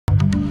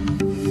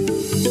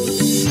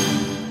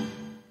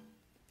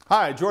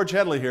Hi, George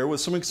Headley here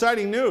with some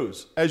exciting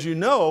news. As you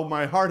know,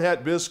 my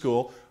HardHat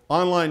BizSchool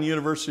online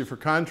university for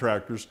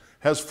contractors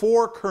has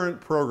 4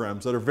 current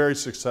programs that are very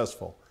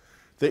successful.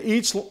 They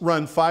each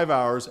run 5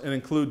 hours and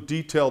include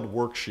detailed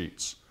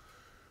worksheets.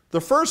 The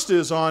first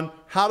is on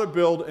how to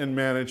build and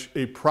manage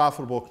a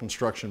profitable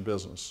construction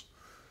business.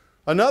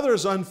 Another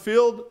is on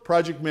field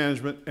project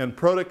management and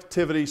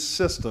productivity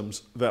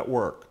systems that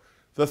work.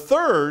 The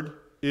third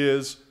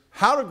is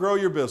how to grow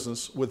your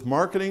business with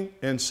marketing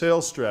and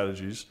sales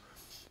strategies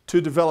to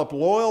develop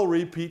loyal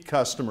repeat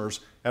customers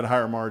at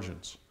higher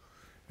margins.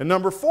 And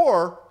number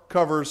 4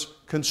 covers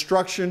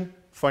construction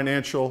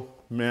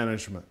financial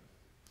management.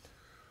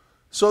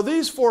 So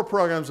these 4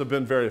 programs have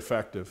been very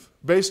effective.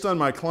 Based on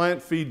my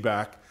client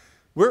feedback,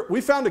 we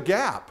found a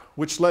gap,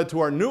 which led to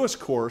our newest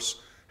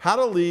course, How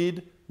to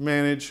Lead,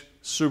 Manage,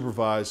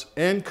 Supervise,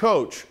 and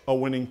Coach a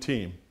Winning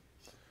Team.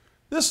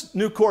 This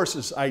new course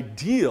is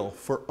ideal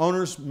for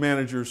owners,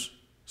 managers,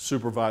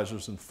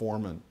 supervisors, and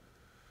foremen.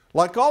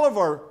 Like all of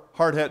our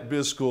HardHat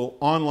BizSchool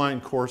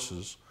online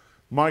courses,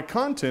 my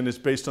content is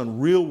based on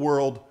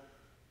real-world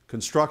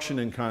construction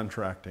and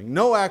contracting.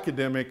 No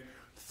academic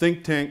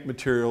think tank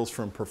materials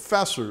from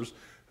professors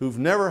who've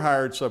never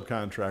hired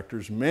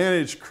subcontractors,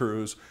 managed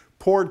crews,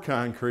 poured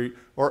concrete,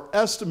 or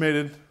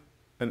estimated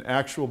an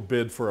actual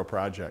bid for a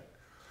project.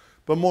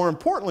 But more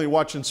importantly,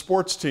 watching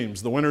sports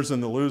teams, the winners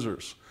and the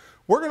losers.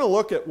 We're going to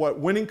look at what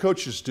winning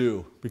coaches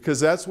do,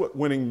 because that's what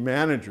winning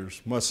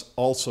managers must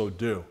also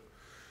do.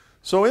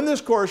 So in this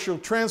course, you'll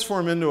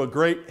transform into a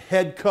great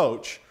head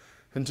coach,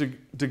 and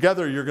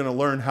together you're going to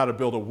learn how to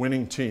build a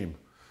winning team.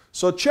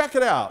 So check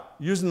it out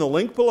using the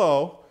link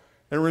below,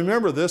 and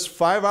remember this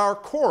 5-hour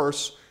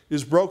course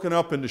is broken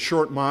up into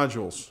short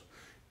modules.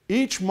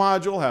 Each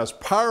module has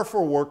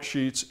powerful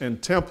worksheets and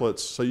templates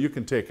so you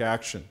can take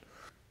action.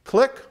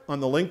 Click on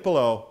the link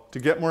below to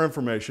get more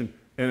information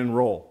and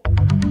enroll.